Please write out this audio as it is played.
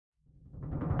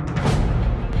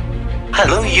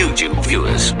Hello YouTube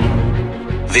viewers.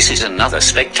 This is another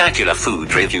spectacular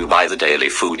food review by the Daily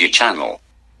Foodie channel.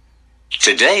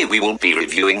 Today we will be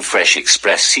reviewing Fresh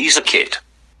Express Caesar Kit.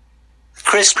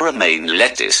 Crisp romaine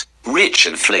lettuce, rich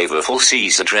and flavorful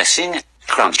Caesar dressing,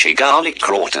 crunchy garlic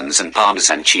crotons and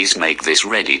Parmesan cheese make this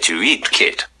ready-to-eat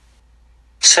kit.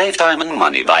 Save time and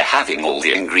money by having all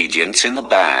the ingredients in the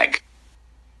bag.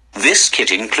 This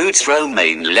kit includes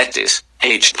romaine lettuce,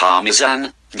 aged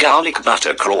Parmesan, garlic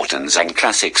butter crotons and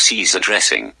classic Caesar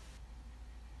dressing.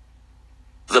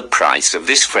 The price of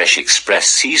this Fresh Express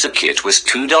Caesar Kit was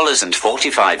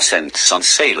 $2.45 on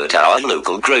sale at our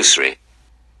local grocery.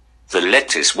 The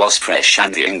lettuce was fresh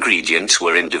and the ingredients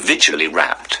were individually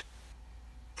wrapped.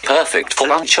 Perfect for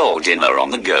lunch or dinner on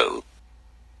the go.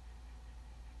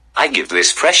 I give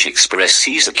this Fresh Express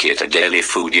Caesar Kit a Daily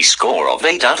Foodie score of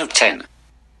 8 out of 10.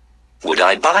 Would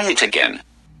I buy it again?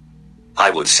 I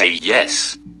would say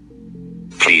yes.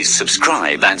 Please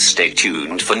subscribe and stay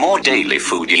tuned for more Daily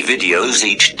Foodie videos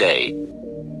each day.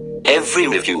 Every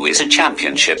review is a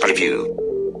championship review.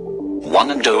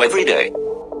 1 and 0 every day.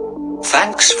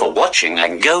 Thanks for watching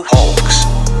and go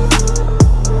Hawks!